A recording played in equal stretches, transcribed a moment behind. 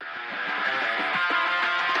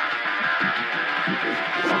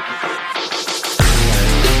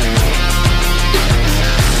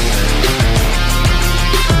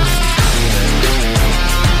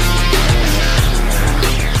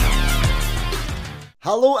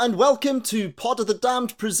Hello and welcome to Pod of the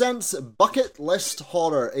Damned presents Bucket List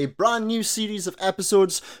Horror, a brand new series of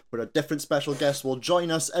episodes where a different special guest will join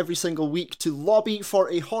us every single week to lobby for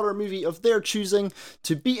a horror movie of their choosing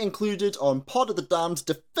to be included on Pod of the Damned's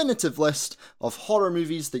definitive list of horror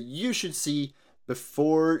movies that you should see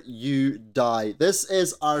before you die. This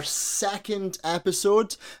is our second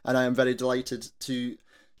episode, and I am very delighted to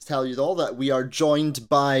tell you all that we are joined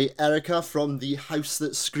by Erica from the House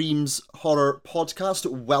That Screams Horror podcast.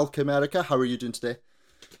 Welcome, Erica. How are you doing today?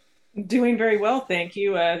 Doing very well, thank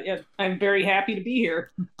you. I'm very happy to be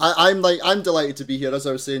here. I'm delighted to be here. As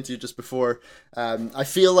I was saying to you just before, I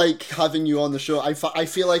feel like having you on the show. I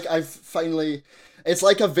feel like I've finally. It's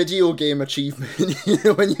like a video game achievement,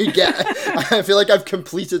 when you get. I feel like I've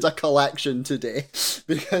completed a collection today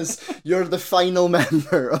because you're the final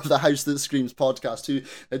member of the House That Screams podcast who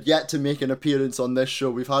had yet to make an appearance on this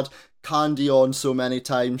show. We've had Candy on so many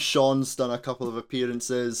times. Sean's done a couple of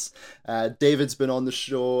appearances. David's been on the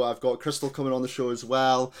show. I've got Crystal coming on the show as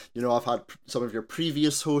well. I've had some of your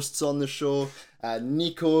previous hosts on the show.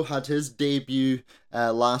 Nico had his debut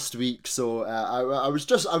last week, so I was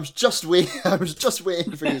just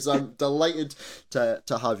waiting for you. So I'm delighted to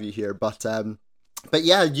have you here. But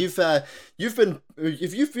yeah, you've been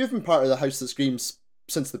part of the House That Screams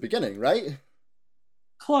since the beginning, right?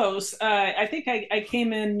 Close. I think I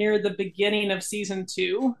came in near the beginning of season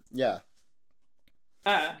two. Yeah.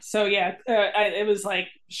 It was like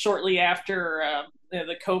shortly after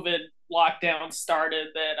the COVID lockdown started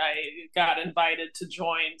that I got invited to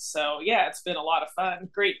join. So yeah, it's been a lot of fun.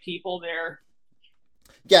 Great people there.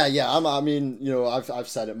 Yeah. I've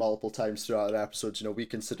said it multiple times throughout our episodes. We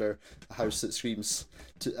consider a House That Screams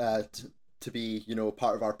to be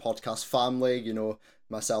part of our podcast family.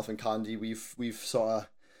 Myself and Candy, we've sort of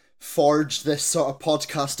forged this sort of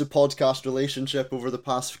podcast to podcast relationship over the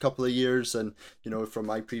past couple of years, and from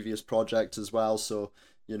my previous project as well. So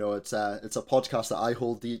it's a podcast that I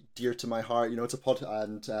hold dear to my heart. It's a pod,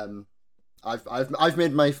 and I've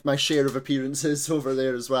made my share of appearances over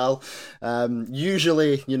there as well.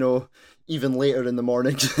 Usually, even later in the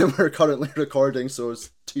morning than we're currently recording, so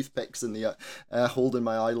it's toothpicks in the holding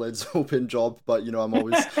my eyelids open job. But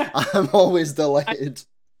I'm always delighted.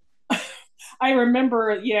 I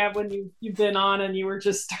remember, yeah, when you've been on and you were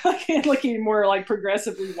just looking more like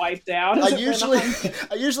progressively wiped out. I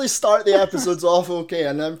usually start the episodes off okay,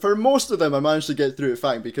 and then for most of them I managed to get through it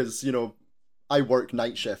fine because I work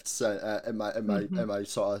night shifts in my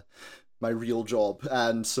sort of my real job,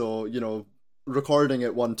 and so recording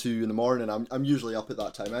at 1-2 in the morning, I'm usually up at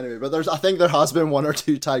that time anyway. But I think there has been one or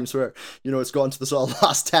two times where it's gone to the sort of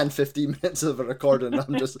last 10-15 minutes of a recording,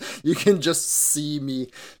 and you can just see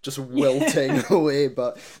me just wilting away.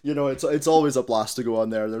 But it's always a blast to go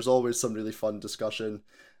on there. There's always some really fun discussion.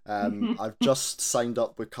 I've just signed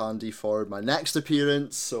up with Candy for my next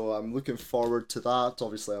appearance, so I'm looking forward to that.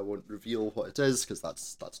 Obviously I won't reveal what it is because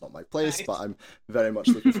that's not my place, Right. but I'm very much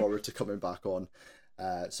looking forward to coming back on.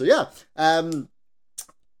 I'll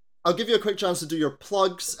give you a quick chance to do your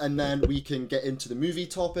plugs, and then we can get into the movie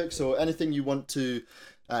topic. So anything you want to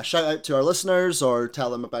shout out to our listeners or tell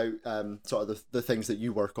them about sort of the things that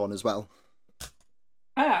you work on as well.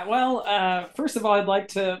 First of all, I'd like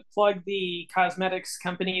to plug the cosmetics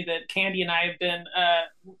company that Candy and I have been.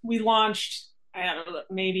 We launched, I don't know,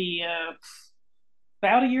 maybe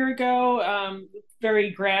about a year ago, very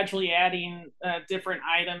gradually adding different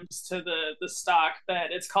items to the stock.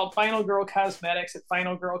 But it's called Final Girl Cosmetics at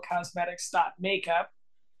finalgirlcosmetics.makeup.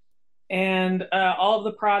 And all of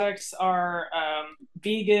the products are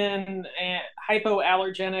vegan, and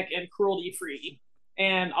hypoallergenic, and cruelty free.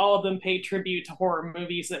 And all of them pay tribute to horror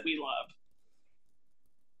movies that we love.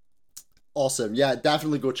 Awesome. Yeah,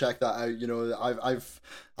 definitely go check that out. I've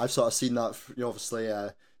sort of seen that, obviously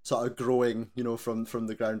sort of growing, from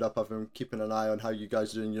the ground up. I've been keeping an eye on how you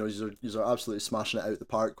guys are doing. You are absolutely smashing it out the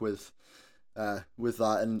park with that,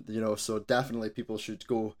 and so definitely people should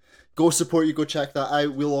go support you, go check that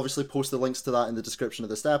out. We'll obviously post the links to that in the description of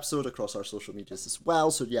this episode across our social medias as well.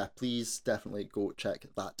 So yeah, please definitely go check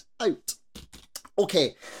that out.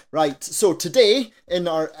 Okay, right, so today, in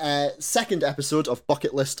our second episode of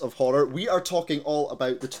Bucket List of Horror, we are talking all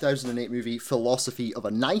about the 2008 movie Philosophy of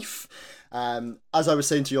a Knife. As I was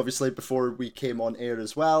saying to you, obviously, before we came on air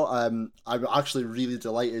as well, I'm actually really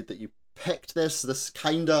delighted that you picked this. This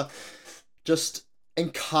kind of just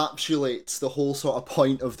encapsulates the whole sort of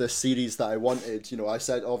point of this series that I wanted. I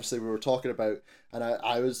said, obviously, we were talking about, and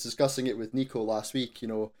I was discussing it with Nico last week,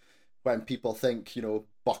 when people think,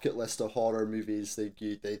 bucket list of horror movies, they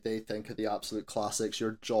think of the absolute classics,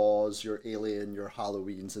 your Jaws, your Alien, your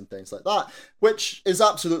Halloweens and things like that, which is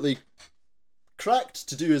absolutely correct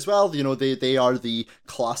to do as well. You know, they are the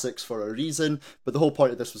classics for a reason. But the whole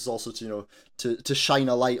point of this was also to, you know, to shine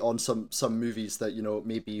a light on some movies that, you know,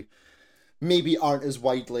 maybe aren't as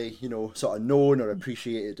widely, you know, sort of known or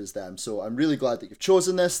appreciated as them. So I'm really glad that you've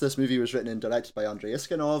chosen this. This movie was written and directed by Andrei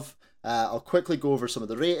Iskanov. I'll quickly go over some of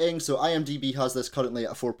the ratings. So IMDb has this currently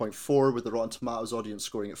at a 4.4 with the Rotten Tomatoes audience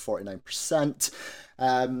scoring at 49%.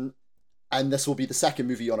 And this will be the second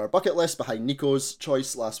movie on our bucket list behind Nico's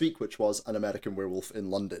choice last week, which was An American Werewolf in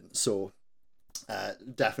London. So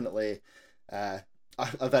definitely a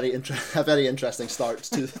very interesting start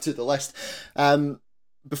to the list.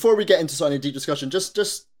 Before we get into sort of a deep discussion,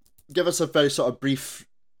 just give us a very sort of brief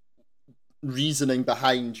reasoning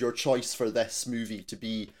behind your choice for this movie to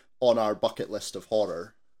be on our bucket list of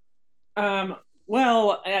horror.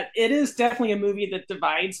 Well, it is definitely a movie that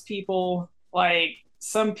divides people. Like,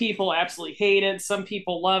 some people absolutely hate it, some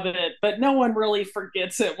people love it, but no one really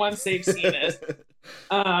forgets it once they've seen it.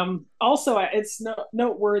 Also, it's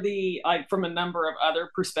noteworthy, like, from a number of other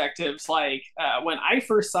perspectives. Like, when I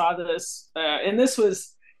first saw this, and this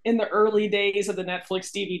was in the early days of the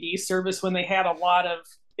Netflix DVD service, when they had a lot of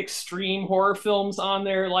extreme horror films on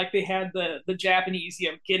there. Like, they had the Japanese,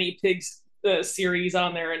 you know, guinea pigs series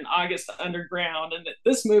on there, and August Underground, and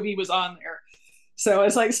this movie was on there. So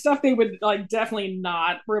it's like stuff they would like definitely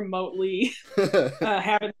not remotely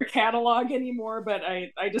have in their catalog anymore. But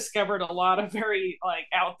I discovered a lot of very like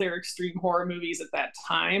out there extreme horror movies at that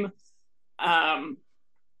time.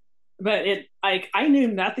 But it like I knew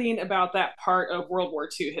nothing about that part of World War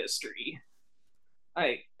II history.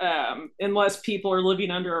 Like, unless people are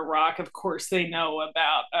living under a rock, of course they know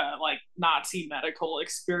about like Nazi medical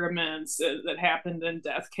experiments that happened in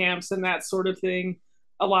death camps and that sort of thing.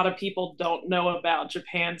 A lot of people don't know about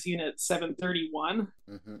Japan's Unit 731.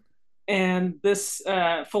 Mm-hmm. And this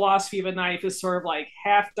philosophy of a knife is sort of like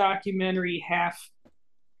half documentary, half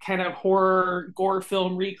kind of horror gore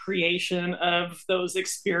film recreation of those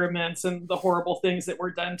experiments and the horrible things that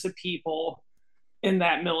were done to people in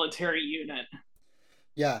that military unit.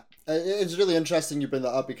 Yeah, it's really interesting you bring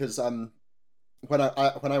that up because when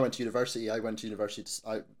I went to university,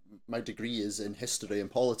 my degree is in history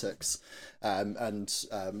and politics, and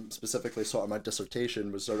specifically sort of my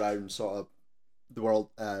dissertation was around sort of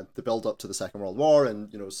the build up to the Second World War,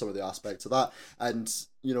 and you know some of the aspects of that, and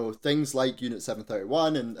you know things like Unit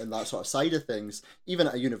 731 and that sort of side of things, even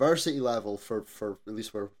at a university level for at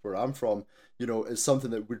least where I'm from, you know, is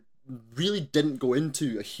something that we really didn't go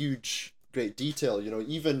into a huge great detail. You know,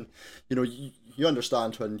 even you know you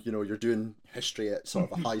understand when you know you're doing history at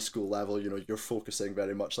sort of a high school level, you know, you're focusing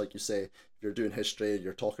very much, like you say, if you're doing history,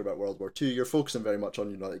 you're talking about World War II, you're focusing very much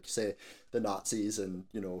on, you know, like you say, the Nazis and,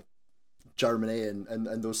 you know, Germany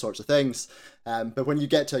and those sorts of things. But when you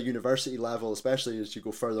get to a university level, especially as you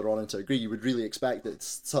go further on into a degree, you would really expect that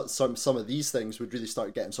some of these things would really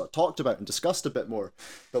start getting sort of talked about and discussed a bit more.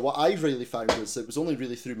 But what I really found was it was only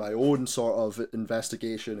really through my own sort of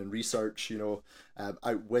investigation and research, you know,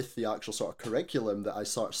 out with the actual sort of curriculum that I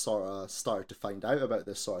sort of started to find out about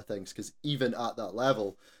this sort of things. Because even at that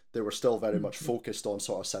level, they were still very much focused on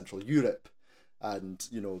sort of Central Europe. And,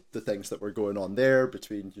 you know, the things that were going on there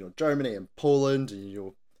between, you know, Germany and Poland and, you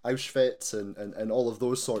know, Auschwitz and all of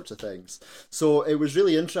those sorts of things. So it was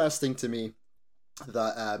really interesting to me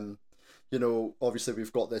that, you know, obviously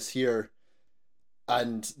we've got this here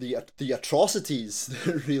and the atrocities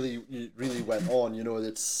that really went on. You know,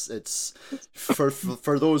 it's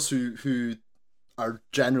for those who are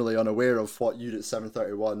generally unaware of what Unit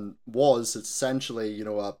 731 was, it's essentially, you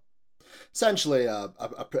know, a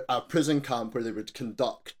prison camp where they would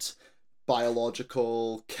conduct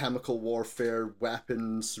biological, chemical warfare,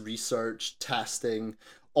 weapons research, testing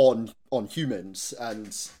on humans.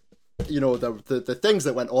 And you know the things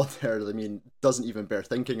that went on there, I mean, doesn't even bear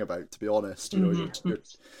thinking about, to be honest. You know,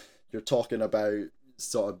 you're talking about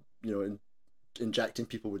sort of, you know, injecting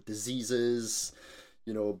people with diseases,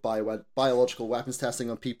 you know, biological weapons testing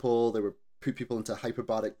on people. They would put people into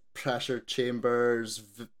hyperbaric pressure chambers,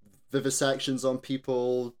 vivisections on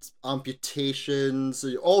people, amputations,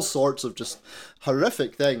 all sorts of just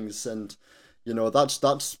horrific things. And you know,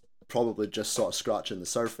 that's probably just sort of scratching the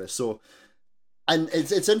surface. So, and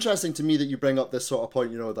it's interesting to me that you bring up this sort of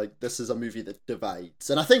point, you know, like this is a movie that divides.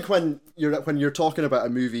 And I think when you're talking about a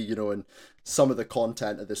movie, you know, and some of the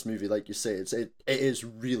content of this movie, like you say, it is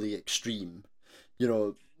really extreme, you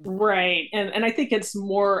know. Right. And I think it's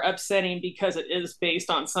more upsetting because it is based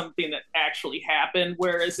on something that actually happened.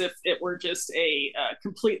 Whereas if it were just a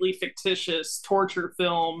completely fictitious torture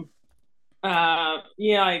film,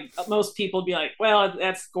 most people would be like, well,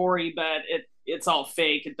 that's gory, but it's all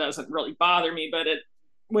fake. It doesn't really bother me. But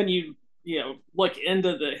when you look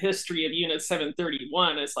into the history of Unit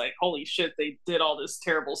 731, it's like, holy shit, they did all this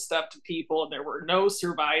terrible stuff to people, and there were no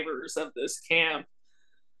survivors of this camp.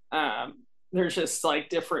 There's just like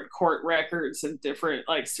different court records and different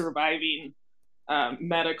like surviving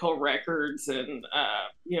medical records, and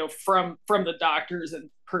from the doctors and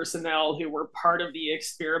personnel who were part of the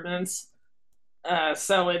experiments.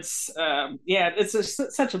 So it's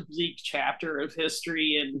such a bleak chapter of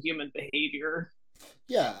history and human behavior.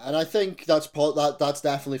 Yeah, and I think that's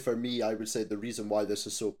definitely for me. I would say the reason why this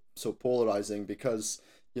is so polarizing, because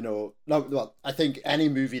well, I think any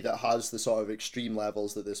movie that has the sort of extreme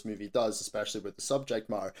levels that this movie does, especially with the subject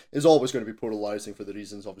matter, is always going to be polarizing for the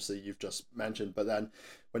reasons obviously you've just mentioned. But then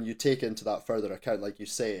when you take into that further account, like you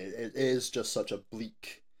say, it is just such a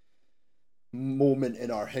bleak moment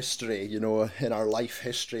in our history, in our life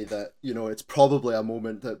history, that it's probably a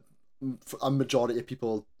moment that a majority of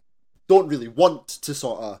people don't really want to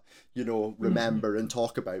sort of remember and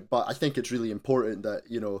talk about. But I think it's really important that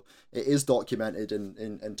it is documented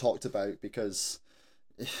and talked about, because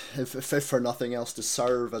if for nothing else, to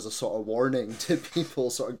serve as a sort of warning to people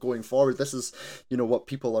sort of going forward. This is what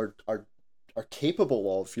people are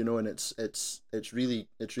capable of, and it's really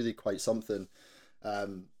quite something,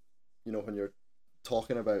 when you're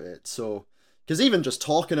talking about it. So because even just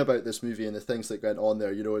talking about this movie and the things that went on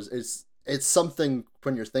there, is it's something,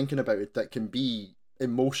 when you're thinking about it, that can be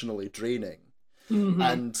emotionally draining.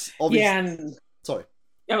 And obviously, sorry.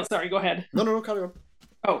 Oh, sorry. Go ahead. No, carry on.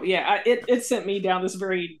 Oh yeah, it sent me down this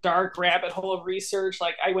very dark rabbit hole of research.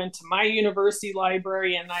 Like, I went to my university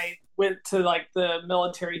library and I went to like the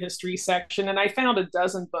military history section, and I found a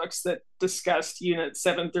dozen books that discussed Unit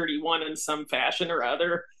 731 in some fashion or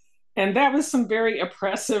other. And that was some very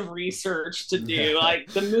oppressive research to do. Like,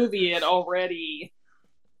 the movie had already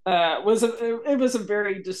it was a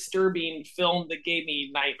very disturbing film that gave me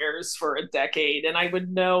nightmares for a decade, and I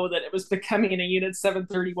would know that it was becoming a Unit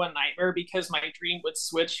 731 nightmare because my dream would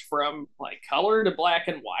switch from like color to black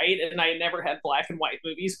and white, and I never had black and white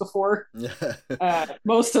movies before.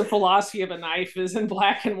 Most of Philosophy of a Knife is in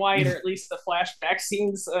black and white, or at least the flashback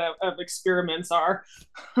scenes of experiments are.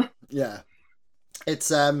 Yeah, it's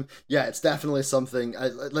definitely something.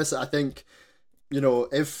 Listen, I think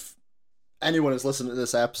if anyone is listening to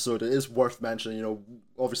this episode, it is worth mentioning,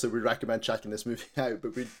 obviously we recommend checking this movie out,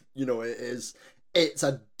 but it's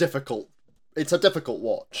a difficult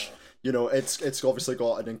watch. It's obviously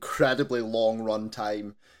got an incredibly long run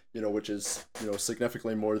time, which is,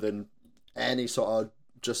 significantly more than any sort of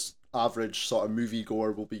just average sort of movie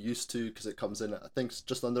goer will be used to, because it comes in at, I think,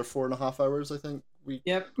 just under 4.5 hours, I think we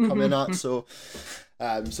come in at. So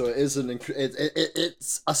so it is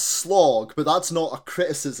it's a slog, but that's not a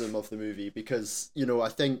criticism of the movie, because I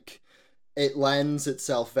think it lends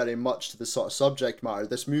itself very much to the sort of subject matter.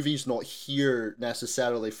 This movie's not here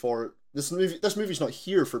necessarily for this movie's not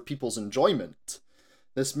here for people's enjoyment.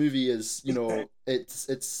 This movie is,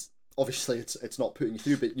 it's obviously it's not putting you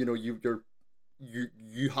through, but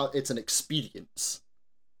you have, it's an experience.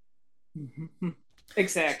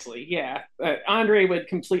 Exactly. Yeah. Andre would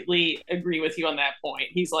completely agree with you on that point.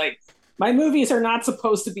 He's like, my movies are not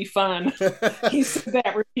supposed to be fun. He said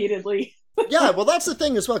that repeatedly. Yeah, well, that's the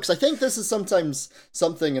thing as well, because I think this is sometimes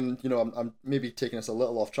something, and I'm maybe taking us a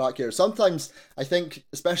little off track here. Sometimes I think,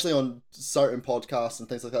 especially on certain podcasts and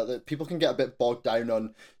things like that people can get a bit bogged down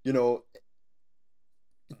on,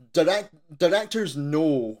 directors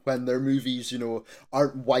know when their movies,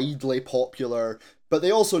 aren't widely popular, but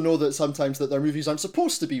they also know that sometimes that their movies aren't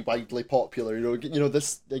supposed to be widely popular.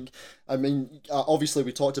 This thing. I mean, obviously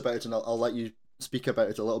we talked about it, and I'll let you speak about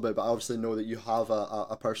it a little bit. But I obviously know that you have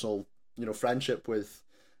a personal, friendship with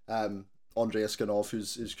Andrei Iskanov,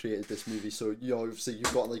 who's created this movie. So obviously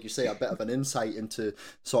you've got, like you say, a bit of an insight into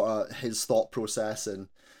sort of his thought process and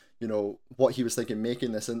what he was thinking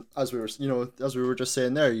making this. And as we were just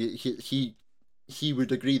saying there, he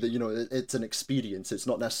would agree that it's an experience. It's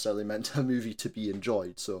not necessarily meant a movie to be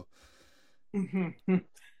enjoyed. So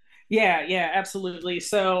yeah, absolutely.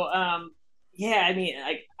 So I mean,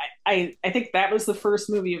 I think that was the first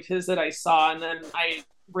movie of his that I saw, and then I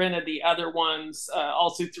rented the other ones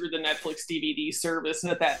also through the Netflix DVD service.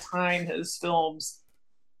 And at that time, his films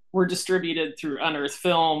were distributed through Unearthed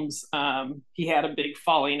Films. He had a big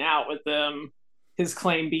falling out with them. His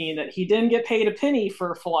claim being that he didn't get paid a penny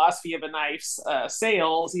for Philosophy of a Knife's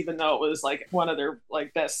sales, even though it was like one of their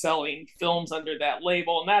like best-selling films under that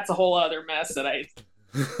label. And that's a whole other mess that I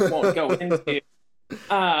won't go into.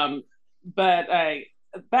 But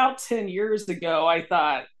about 10 years ago, I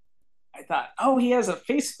thought, oh, he has a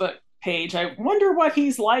Facebook page. I wonder what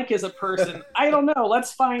he's like as a person. I don't know.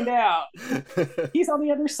 Let's find out. He's on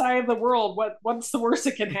the other side of the world. What's the worst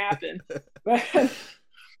that can happen? But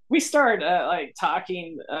we started like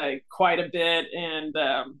talking quite a bit, and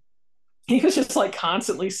he was just like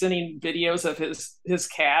constantly sending videos of his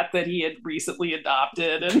cat that he had recently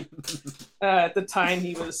adopted, and at the time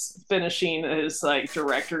he was finishing his like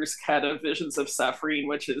director's cut of Visions of Suffering,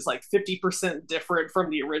 which is like 50% different from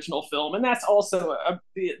the original film, and that's also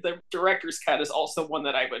the director's cut is also one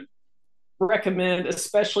that I would recommend,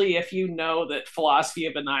 especially if you know that Philosophy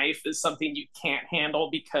of a Knife is something you can't handle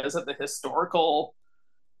because of the historical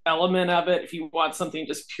element of it. If you want something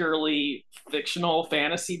just purely fictional,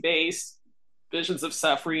 fantasy based, Visions of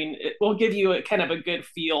Suffering, it will give you a kind of a good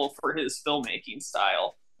feel for his filmmaking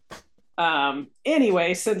style.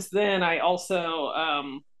 Anyway, since then, I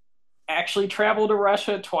also actually traveled to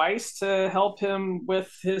Russia twice to help him with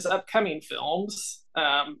his upcoming films.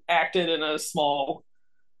 Acted in a small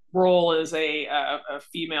role as a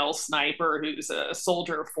female sniper who's a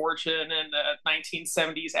soldier of fortune in the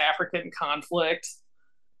 1970s African conflict.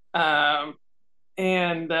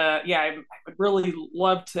 Yeah, I would really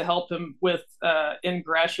love to help him with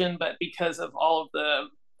ingression, but because of all of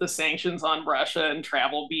the sanctions on Russia and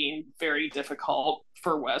travel being very difficult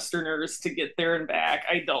for Westerners to get there and back,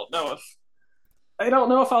 I don't know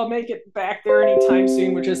if I'll make it back there anytime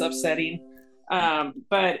soon, which is upsetting.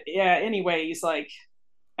 But yeah, anyway, he's like,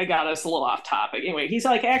 I got us a little off topic. Anyway, he's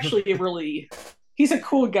like actually he's a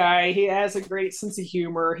cool guy. He has a great sense of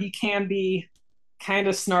humor. He can be kind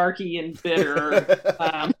of snarky and bitter.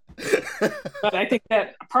 But I think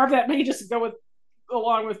that part of that may just go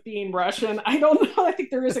along with being Russian. I don't know. I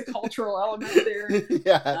think there is a cultural element there.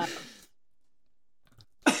 Yeah.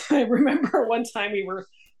 I remember one time we were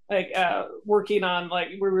like working on, like,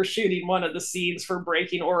 we were shooting one of the scenes for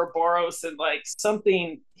Breaking Ouroboros, and like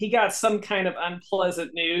he got some kind of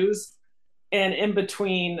unpleasant news, and in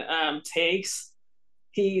between takes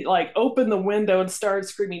he like opened the window and started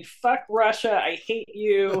screaming, "Fuck Russia, I hate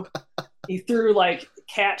you." He threw like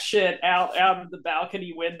cat shit out of the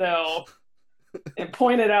balcony window and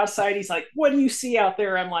pointed outside.'s like, "What do you see out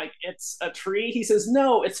there?" I'm like, "It's a tree." He says,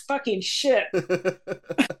 "No, it's fucking shit."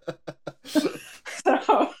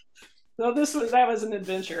 So that was an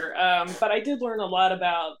adventure. But I did learn a lot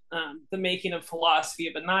about the making of Philosophy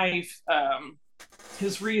of a Knife.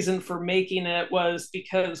 His reason for making it was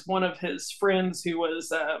because one of his friends, who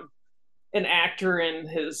was an actor in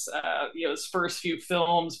his first few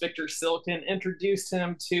films, Victor Silkin, introduced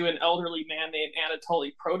him to an elderly man named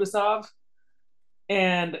Anatoly Protozov.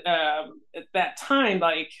 And at that time,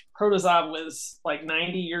 like, Protozov was like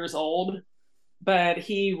 90 years old, but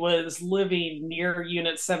he was living near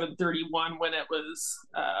Unit 731 when it was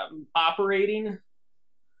operating.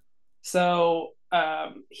 So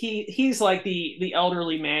he's like the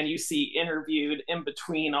elderly man you see interviewed in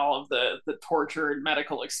between all of the torture and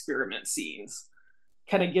medical experiment scenes,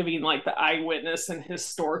 kind of giving like the eyewitness and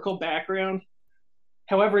historical background.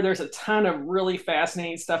 However, there's a ton of really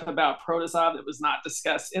fascinating stuff about Protozov that was not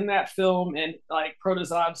discussed in that film. And like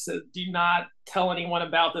Protozov said, do not tell anyone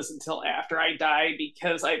about this until after I die,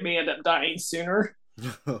 because I may end up dying sooner.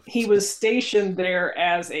 He was stationed there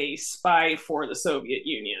as a spy for the Soviet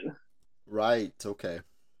Union. Right. Okay.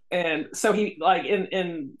 And so he, like,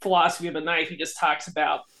 in Philosophy of a Knife, he just talks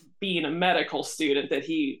about being a medical student, that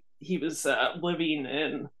he was living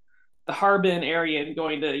in the Harbin area and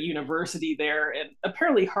going to university there. And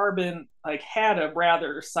apparently Harbin like had a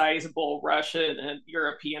rather sizable Russian and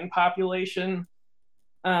European population.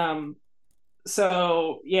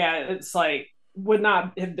 So yeah, it's like would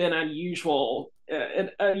not have been an unusual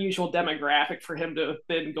demographic for him to have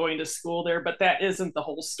been going to school there, but that isn't the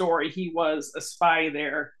whole story. He was a spy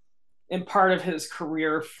there, and part of his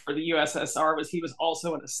career for the USSR was he was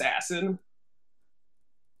also an assassin.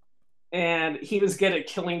 And he was good at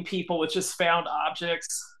killing people with just found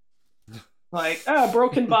objects, like a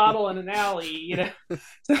broken bottle in an alley, you know.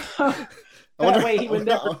 So, I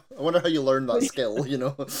wonder how you learned that skill, you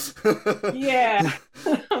know. Yeah.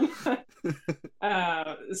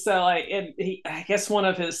 So like, I guess one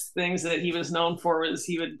of his things that he was known for was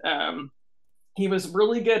he was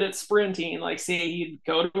really good at sprinting. Like, say he'd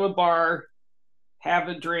go to a bar, have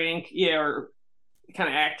a drink, yeah, or kind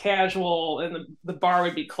of act casual, and the bar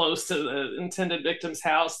would be close to the intended victim's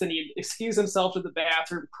house. Then he'd excuse himself to the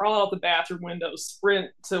bathroom, crawl out the bathroom window, sprint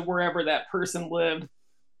to wherever that person lived,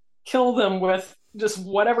 kill them with just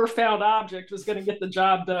whatever found object was going to get the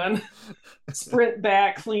job done, sprint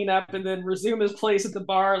back, clean up, and then resume his place at the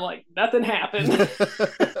bar like nothing happened.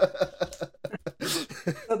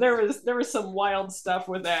 So there was some wild stuff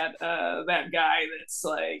with that guy that's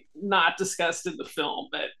like not discussed in the film,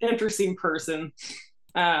 but interesting person.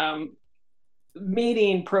 Um,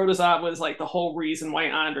 Meeting Protozov was like the whole reason why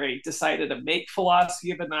Andre decided to make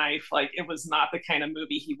Philosophy of the Knife. Like it was not the kind of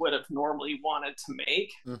movie he would have normally wanted to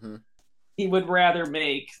make. Mm-hmm. He would rather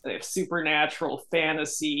make supernatural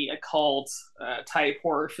fantasy occult type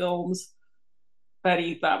horror films. But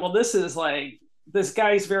he thought, well, this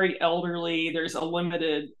guy's very elderly. There's a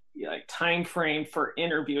limited like time frame for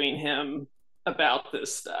interviewing him about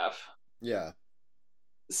this stuff. Yeah.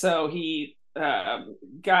 So he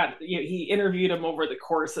interviewed him over the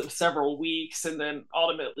course of several weeks, and then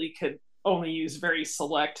ultimately could only use very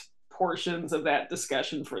select portions of that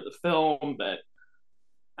discussion for the film. But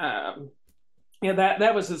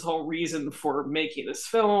that was his whole reason for making this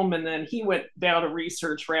film. And then he went down a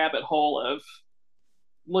research rabbit hole of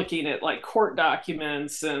looking at like court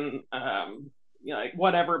documents and like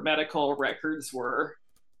whatever medical records were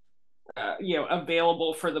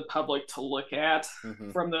available for the public to look at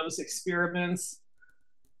from those experiments.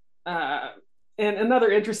 And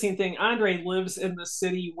another interesting thing, Andre lives in the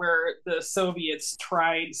city where the Soviets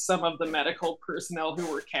tried some of the medical personnel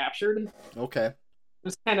who were captured. Okay. It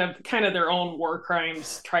was kind of their own war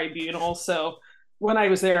crimes tribunal. So when I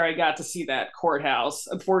was there, I got to see that courthouse.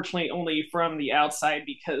 Unfortunately, only from the outside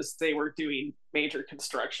because they were doing major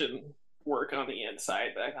construction work on the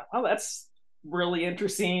inside. But I thought, oh, that's really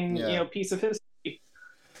interesting, piece of history.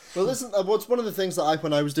 Well, listen, what's one of the things that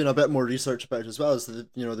when I was doing a bit more research about as well is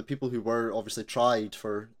that the people who were obviously tried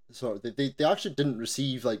for sort of they actually didn't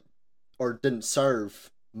receive or didn't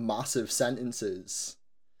serve massive sentences.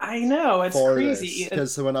 I know, it's crazy.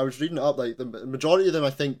 Because when I was reading it up, like the majority of them, I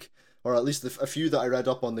think, or at least a few that I read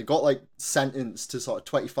up on, they got like sentenced to sort of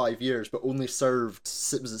 25 years, but only served,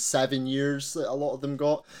 was it 7 years that a lot of them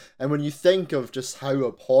got? And when you think of just how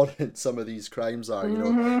abhorrent some of these crimes are,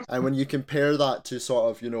 and when you compare that to sort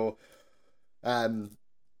of,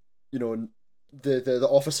 the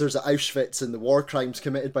officers at Auschwitz and the war crimes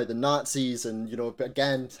committed by the Nazis, and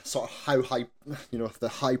again sort of how high, the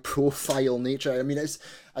high profile nature. I mean,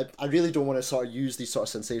 I really don't want to sort of use these sort of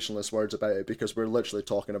sensationalist words about it, because we're literally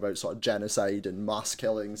talking about sort of genocide and mass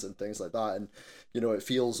killings and things like that, and it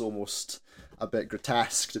feels almost a bit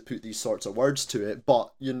grotesque to put these sorts of words to it,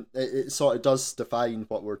 but it sort of does define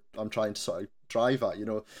what I'm trying to sort of drive at.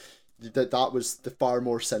 That was the far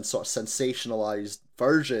more sort of sensationalized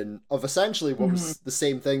version of essentially what was the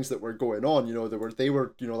same things that were going on. They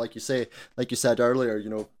were like you said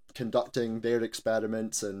earlier, conducting their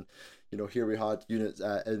experiments, and here we had Unit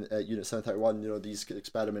 731, these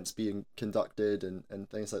experiments being conducted and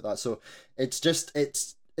things like that. So it's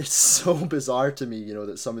so bizarre to me,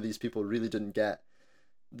 that some of these people really didn't get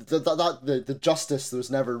the justice that was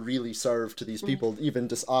never really served to these people, even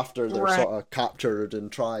just after they're sort of captured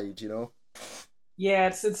and tried. Yeah,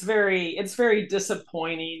 it's very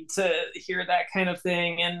disappointing to hear that kind of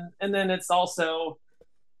thing, and then it's also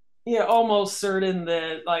almost certain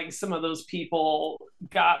that like some of those people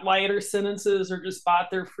got lighter sentences or just bought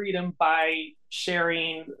their freedom by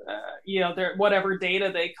sharing their whatever data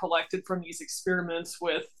they collected from these experiments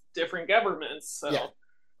with different governments. So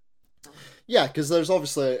yeah, because there's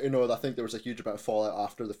obviously, I think there was a huge amount of fallout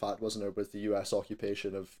after the fact, wasn't there, with the US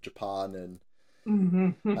occupation of Japan and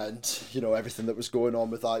everything that was going on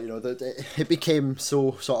with that. That it became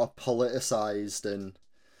so sort of politicized,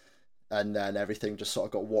 and then everything just sort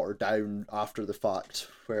of got watered down after the fact,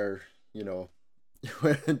 where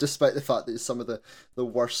where despite the fact that some of the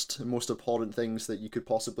worst, most abhorrent things that you could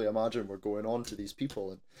possibly imagine were going on to these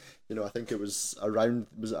people. And I think it was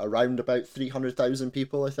around about 300,000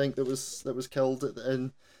 people, I think, that was killed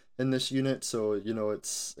in this unit. So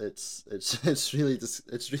it's really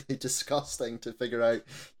disgusting to figure out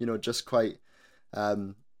just quite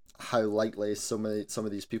how lightly some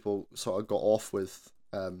of these people sort of got off with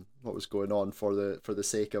what was going on for the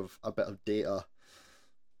sake of a bit of data.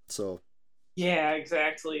 So yeah,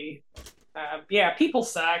 exactly. People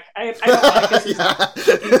suck. I don't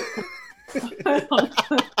like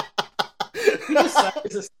it. People suck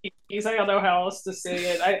as a species. I don't know how else to say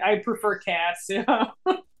it. I prefer cats. Yeah,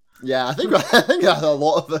 I think a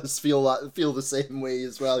lot of us feel the same way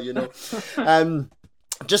as well.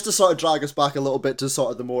 just to sort of drag us back a little bit to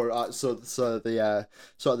sort of the more sort of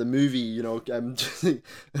the movie,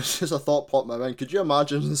 it's just a thought popped in my mind. Could you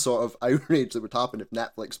imagine the sort of outrage that would happen if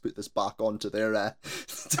Netflix put this back onto their I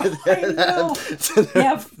know.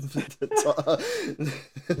 Yeah,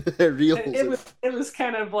 their reels? it was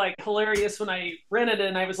kind of like hilarious when I rented it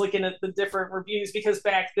and I was looking at the different reviews, because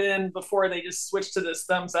back then, before they just switched to this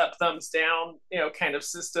thumbs up, thumbs down, kind of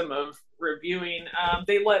system of reviewing,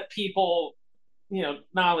 they let people, not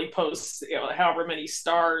only post, however many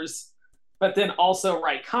stars, but then also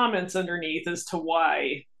write comments underneath as to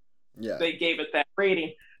why Yeah. they gave it that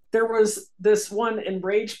rating. There was this one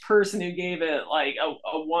enraged person who gave it like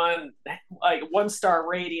a 1 star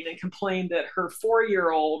rating, and complained that her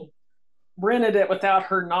 4-year-old rented it without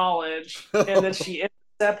her knowledge, and that she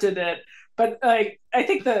intercepted it. But like, I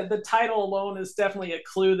think the title alone is definitely a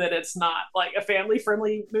clue that it's not like a family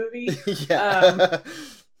friendly movie. Yeah.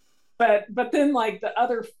 But then, like, the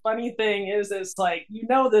other funny thing is like,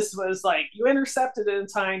 this was like, you intercepted it in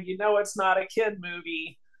time, it's not a kid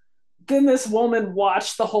movie. Then this woman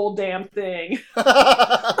watched the whole damn thing and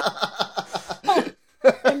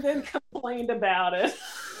then complained about it.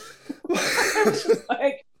 I was just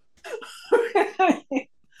like,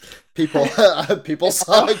 people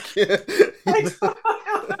suck.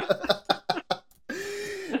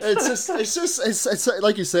 It's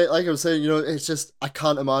like you say, like I was saying, it's just, I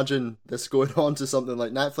can't imagine this going on to something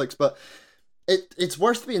like Netflix. But it's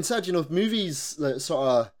worth being said, movies that sort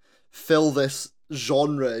of fill this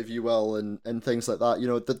genre, if you will, and things like that,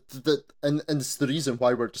 and it's the reason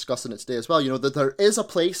why we're discussing it today as well, that there is a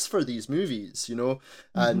place for these movies,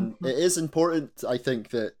 and it is important, I think,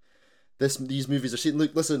 that these movies are seen.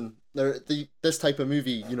 Look, listen, this type of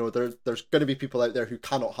movie, there's going to be people out there who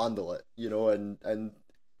cannot handle it, and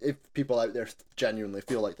if people out there genuinely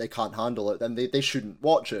feel like they can't handle it, then they shouldn't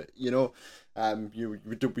watch it, we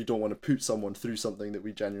don't want to put someone through something that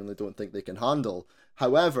we genuinely don't think they can handle.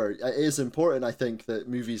 However, it is important, I think, that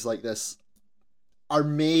movies like this are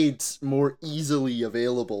made more easily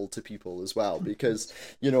available to people as well, because,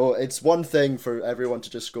 it's one thing for everyone to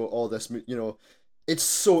just go, oh, this, it's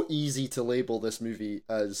so easy to label this movie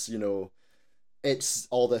as, it's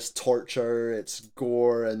all this torture, it's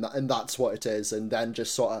gore, and that's what it is, and then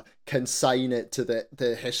just sort of consign it to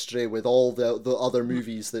the history with all the other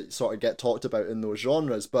movies that sort of get talked about in those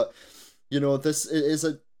genres. But this is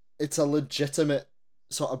it's a legitimate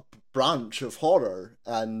sort of branch of horror,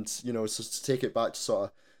 and so to take it back to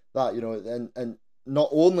sort of that, and not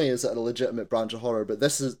only is it a legitimate branch of horror, but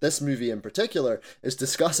this movie in particular is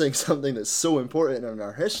discussing something that's so important in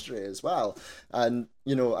our history as well. And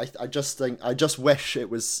I just wish it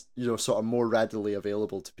was sort of more readily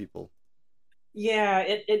available to people. Yeah,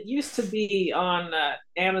 it used to be on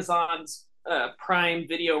Amazon's Prime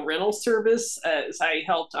Video rental service, as I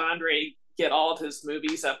helped Andre get all of his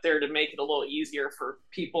movies up there to make it a little easier for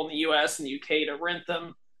people in the US and UK to rent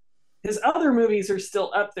them. His other movies are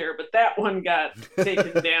still up there, but that one got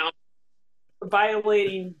taken down,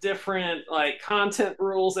 violating different like content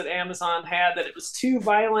rules that Amazon had, that it was too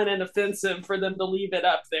violent and offensive for them to leave it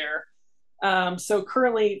up there. So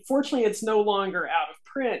currently, fortunately, it's no longer out of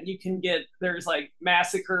print. There's like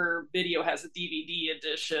Massacre Video has a DVD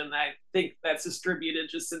edition. I think that's distributed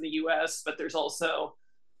just in the US, but there's also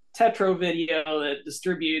Tetro Video that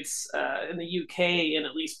distributes in the UK and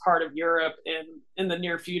at least part of Europe. And in the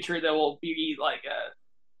near future, there will be like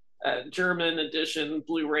a German edition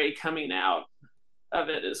Blu-ray coming out of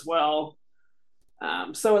it as well.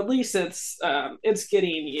 So at least it's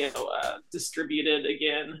getting distributed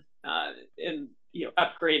again in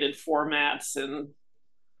upgraded formats, and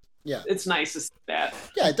yeah, it's nice to see that.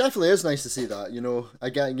 Yeah, it definitely is nice to see that.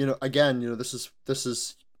 Again, this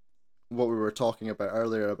is what we were talking about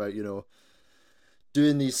earlier about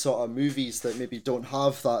doing these sort of movies that maybe don't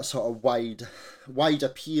have that sort of wide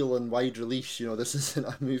appeal and wide release. This isn't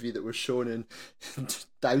a movie that was shown in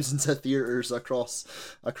thousands of theaters across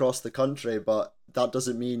the country, but that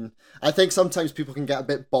doesn't mean, I think sometimes people can get a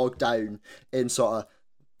bit bogged down in sort of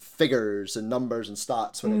figures and numbers and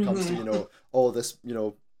stats when it comes to all this,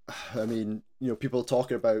 I mean, people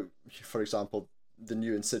talking about, for example, the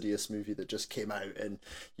new Insidious movie that just came out, and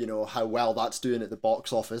how well that's doing at the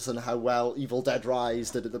box office, and how well Evil Dead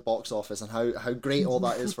Rise did at the box office, and how great all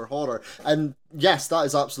that is for horror. And yes, that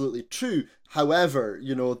is absolutely true. However,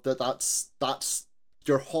 that's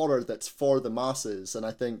your horror that's for the masses, and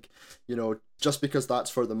I think just because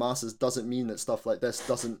that's for the masses doesn't mean that stuff like this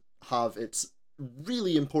doesn't have its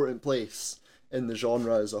really important place in the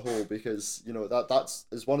genre as a whole, because that's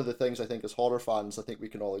is one of the things I think as horror fans I think we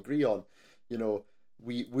can all agree on.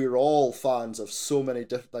 we're all fans of so many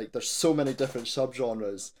different, like there's so many different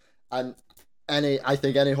subgenres, and I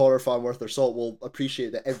think any horror fan worth their salt will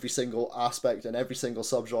appreciate that every single aspect and every single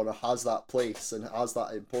subgenre has that place and has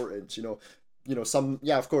that importance. Some,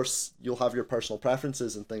 yeah, of course you'll have your personal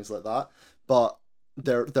preferences and things like that, but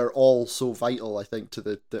they're all so vital, I think, to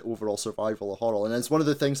the overall survival of horror. And it's one of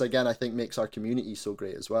the things, again, I think makes our community so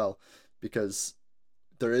great as well, because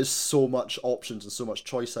there is so much options and so much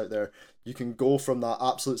choice out there. You can go from that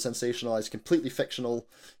absolute sensationalized, completely fictional,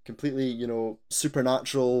 completely,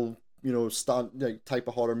 supernatural, type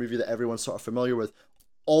of horror movie that everyone's sort of familiar with,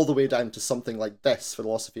 all the way down to something like this,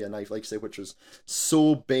 Philosophy of Knife, like I say, which was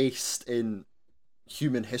so based in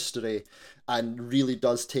human history and really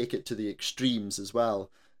does take it to the extremes as well.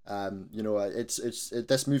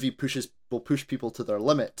 This movie will push people to their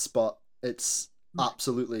limits, but it's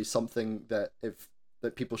absolutely something that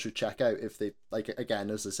people should check out if they, like, again,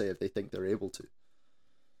 as I say, if they think they're able to.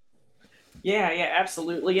 Yeah, yeah,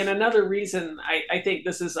 absolutely. And another reason I think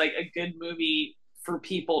this is like a good movie for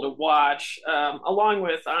people to watch, along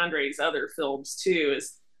with Andre's other films too,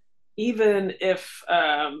 is even if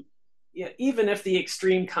yeah, even if the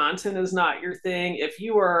extreme content is not your thing, if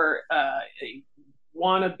you are a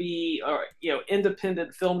wannabe or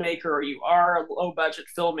independent filmmaker, or you are a low budget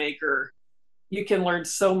filmmaker, you can learn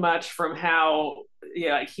so much from how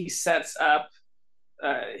he sets up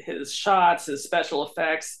his shots, his special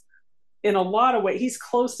effects. In a lot of ways, he's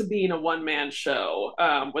close to being a one man show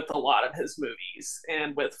with a lot of his movies.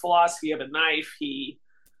 And with Philosophy of a Knife, he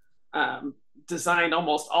designed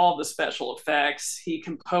almost all of the special effects. He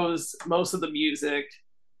composed most of the music.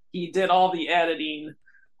 He did all the editing.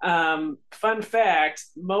 Fun fact: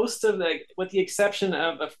 most of with the exception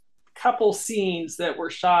of a couple scenes that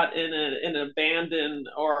were shot in an abandoned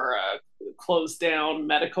or a closed down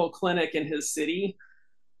medical clinic in his city,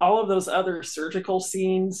 all of those other surgical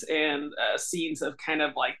scenes and scenes of kind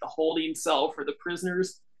of like the holding cell for the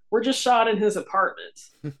prisoners were just shot in his apartment.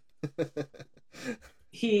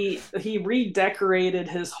 He redecorated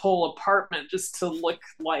his whole apartment just to look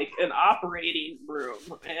like an operating room,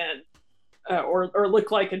 and or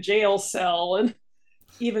look like a jail cell. And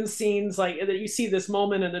even scenes like that, you see this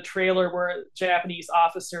moment in the trailer where a Japanese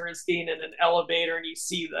officer is getting in an elevator and you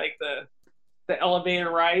see like the elevator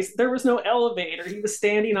rise. There was no elevator. He was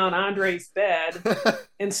standing on Andre's bed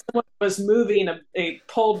and someone was moving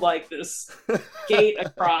pulled like this gate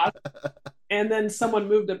across, and then someone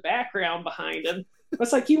moved a background behind him.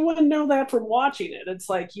 It's like you wouldn't know that from watching it. It's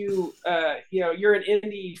like you're an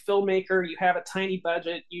indie filmmaker, you have a tiny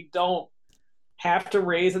budget, you don't have to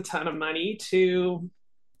raise a ton of money to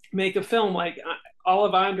make a film. Like all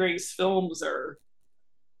of Andre's films are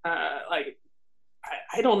like,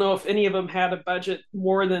 I don't know if any of them had a budget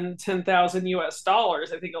more than 10,000 US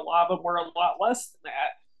dollars. I think a lot of them were a lot less than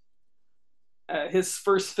that. His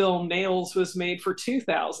first film, Nails, was made for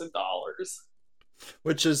 $2,000.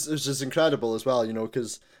 Which is incredible as well,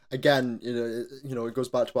 because again, it goes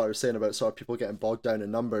back to what I was saying about sort of people getting bogged down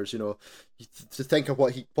in numbers. To think of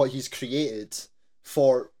what he's created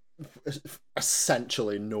for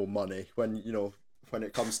essentially no money when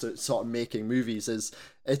it comes to sort of making movies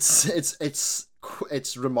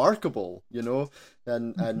it's remarkable,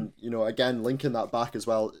 and again, linking that back as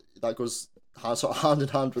well, that goes sort of hand in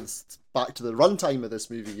hand with back to the runtime of this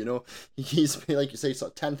movie. He's, like you say,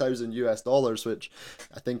 sort of 10,000 US dollars, which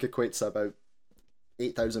I think equates to about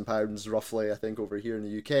 £8,000 roughly, I think, over here in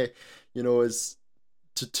the UK, is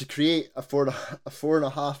to create a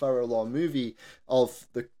 4.5 hour long movie of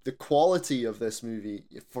the quality of this movie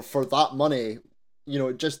for that money.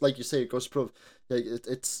 Just like you say, it goes to prove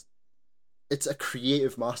it's a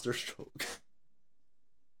creative masterstroke.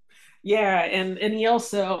 Yeah, and he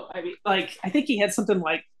also, I think he had something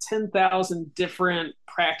like 10,000 different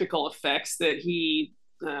practical effects that he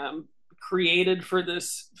created for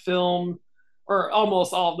this film, or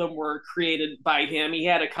almost all of them were created by him. He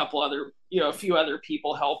had a couple other, a few other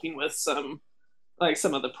people helping with some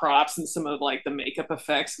of the props and some of like the makeup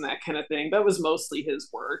effects and that kind of thing. That was mostly his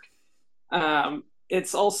work.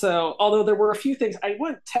 It's also, although there were a few things, I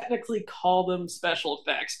wouldn't technically call them special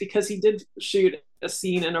effects, because he did shoot a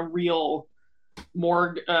scene in a real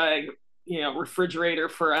morgue, refrigerator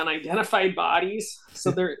for unidentified bodies.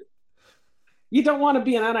 So you don't want to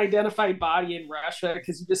be an unidentified body in Russia,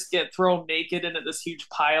 because you just get thrown naked into this huge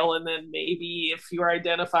pile, and then maybe if you are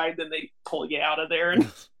identified, then they pull you out of there and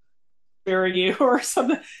bury you or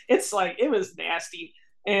something. It's like, it was nasty.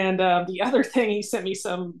 And the other thing, he sent me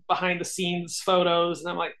some behind the scenes photos, and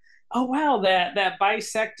I'm like, oh wow, that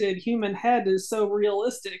bisected human head is so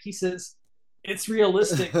realistic. He says it's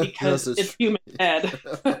realistic because it's human head.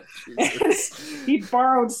 Jesus. He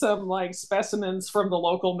borrowed some like specimens from the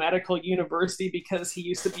local medical university because he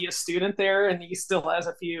used to be a student there, and he still has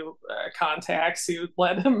a few contacts who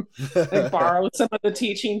let him like borrow some of the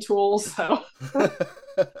teaching tools. So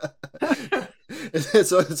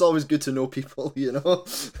It's always good to know people, you know.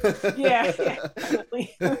 yeah, yeah,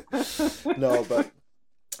 definitely. No, but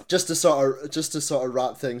just to sort of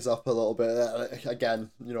wrap things up a little bit,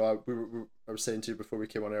 again, you know, I was saying to you before we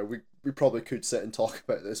came on air, we probably could sit and talk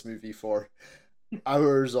about this movie for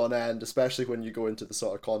hours on end, especially when you go into the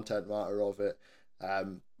sort of content matter of it.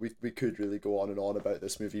 We could really go on and on about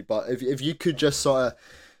this movie, but if you could just sort of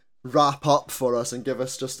wrap up for us and give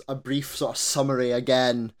us just a brief sort of summary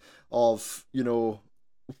again of, you know,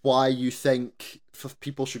 why you think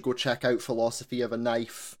people should go check out Philosophy of a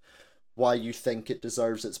Knife, why you think it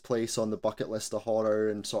deserves its place on the bucket list of horror,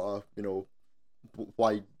 and sort of, you know,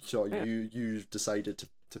 why sort of you decided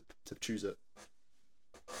to choose it.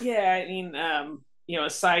 Yeah, I mean, you know,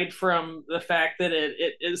 aside from the fact that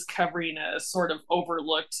it is covering a sort of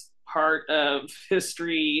overlooked part of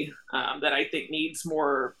history that I think needs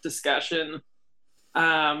more discussion,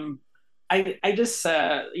 I just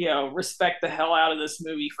you know, respect the hell out of this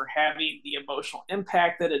movie for having the emotional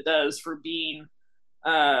impact that it does, for being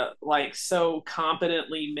like so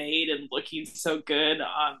competently made and looking so good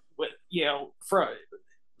on with, you know, for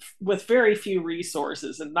with very few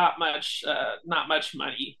resources and not much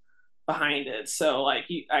money behind it. So like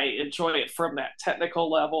I enjoy it from that technical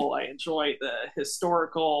level. I enjoy the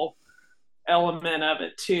historical element of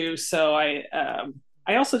it too. So I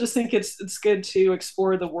also just think it's good to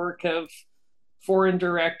explore the work of foreign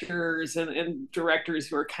directors and directors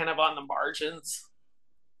who are kind of on the margins.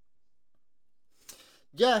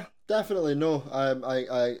 Yeah, definitely. No, I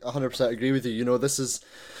 100% agree with you. You know, this is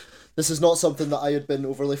not something that I had been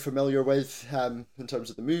overly familiar with in terms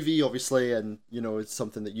of the movie, obviously, and you know, it's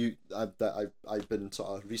something that I've been sort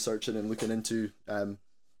of researching and looking into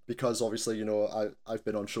because obviously, you know, I've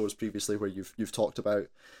been on shows previously where you've talked about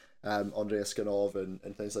Andrei Iskanov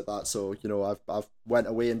and things like that. So you know, I've went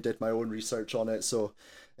away and did my own research on it. So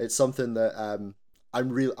it's something that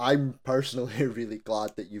I'm personally really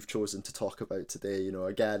glad that you've chosen to talk about today. You know,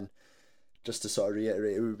 again, just to sort of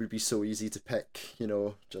reiterate, it would be so easy to pick, you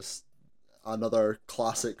know, just another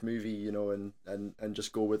classic movie, you know, and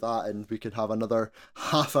just go with that, and we could have another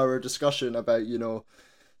half-hour discussion about, you know,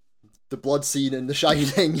 the blood scene in The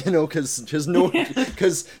Shining, you know, because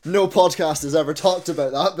no podcast has ever talked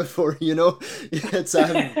about that before, you know.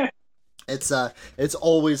 It's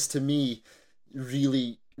always, to me,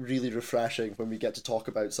 really really refreshing when we get to talk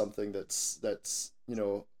about something that's you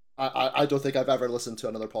know, I don't think I've ever listened to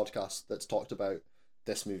another podcast that's talked about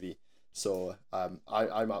this movie. So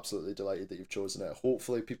I'm absolutely delighted that you've chosen it.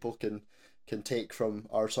 Hopefully people can take from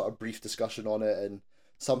our sort of brief discussion on it, and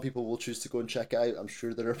some people will choose to go and check it out. I'm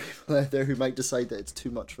sure there are people out there who might decide that it's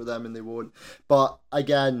too much for them and they won't. But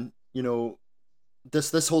again, you know,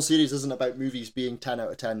 this whole series isn't about movies being 10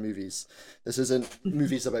 out of 10 movies. This isn't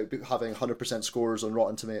movies about having 100% scores on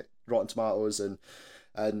Rotten Tomatoes and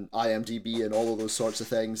IMDb and all of those sorts of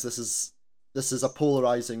things. This is a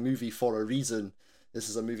polarizing movie for a reason. This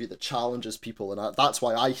is a movie that challenges people, and that's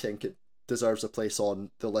why I think it deserves a place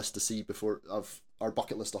on the list to see before of our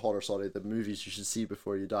bucket list of horror. Sorry, the movies you should see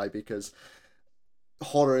before you die, because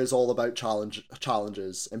horror is all about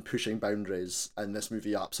challenges and pushing boundaries, and this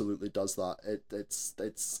movie absolutely does that. It's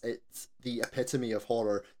the epitome of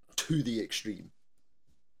horror to the extreme.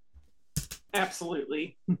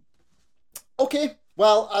 Absolutely. Okay,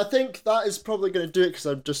 well, I think that is probably going to do it, because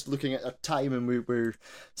I'm just looking at a time and we're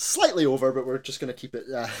slightly over, but we're just going to keep it,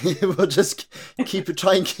 we'll just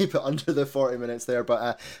try and keep it under the 40 minutes there.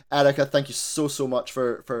 But Erica, thank you so much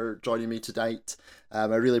for joining me tonight. I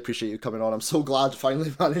really appreciate you coming on. I'm so glad I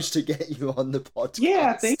finally managed to get you on the podcast.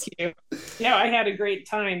 Yeah, thank you. Yeah, I had a great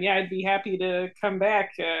time. Yeah, I'd be happy to come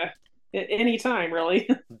back at any time, really.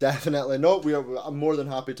 Definitely. No, I'm more than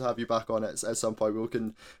happy to have you back on it at some point.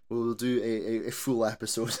 We'll do a full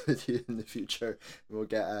episode with you in the future. We'll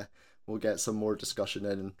get some more discussion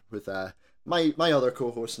in with my other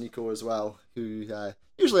co-host Nico as well, who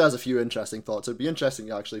usually has a few interesting thoughts. It'd be interesting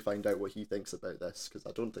to actually find out what he thinks about this, because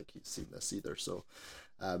I don't think he's seen this either. So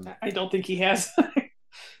I don't think he has.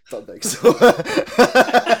 Don't think so.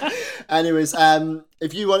 Anyways,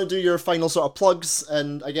 if you want to do your final sort of plugs,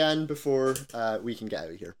 and again, before we can get out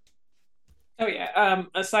of here. Oh yeah.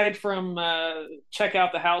 Aside from check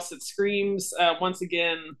out The House That Screams, once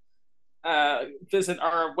again, visit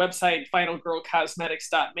our website,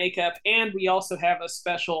 finalgirlcosmetics.makeup, and we also have a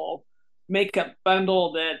special makeup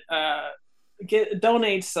bundle that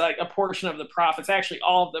donates like a portion of the profits, actually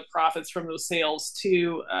all of the profits from those sales,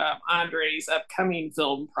 to Andre's upcoming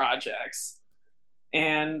film projects,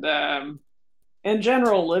 and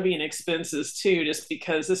general living expenses too, just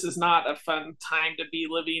because this is not a fun time to be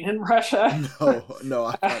living in Russia. No,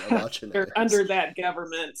 I can't imagine it. Under that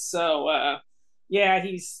government. So yeah,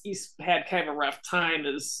 he's had kind of a rough time.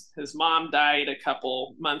 His mom died a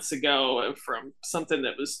couple months ago from something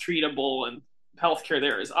that was treatable, and healthcare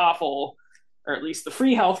there is awful, or at least the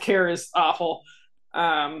free healthcare is awful.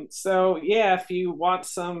 So yeah, if you want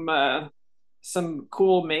some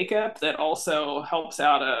cool makeup that also helps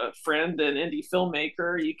out a friend, an indie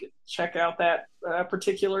filmmaker, you could check out that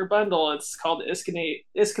particular bundle. It's called the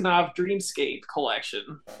Iskanov Dreamscape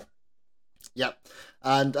Collection. Yep.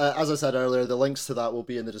 And as I said earlier, the links to that will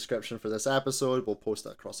be in the description for this episode. We'll post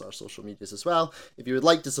that across our social medias as well. If you would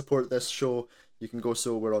like to support this show, you can go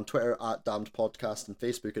so. We're on Twitter at Damned Podcast, and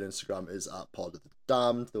Facebook and Instagram is at Pod of the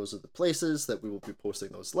Damned. Those are the places that we will be posting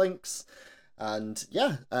those links. And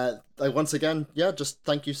yeah, once again, just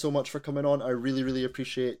thank you so much for coming on. I really, really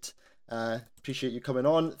appreciate you coming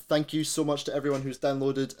on. Thank you so much to everyone who's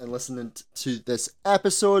downloaded and listening to this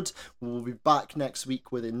episode. We'll be back next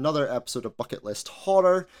week with another episode of Bucket List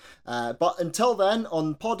Horror. But until then,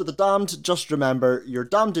 on Pod of the Damned, just remember, you're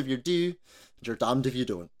damned if you do, and you're damned if you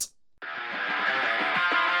don't.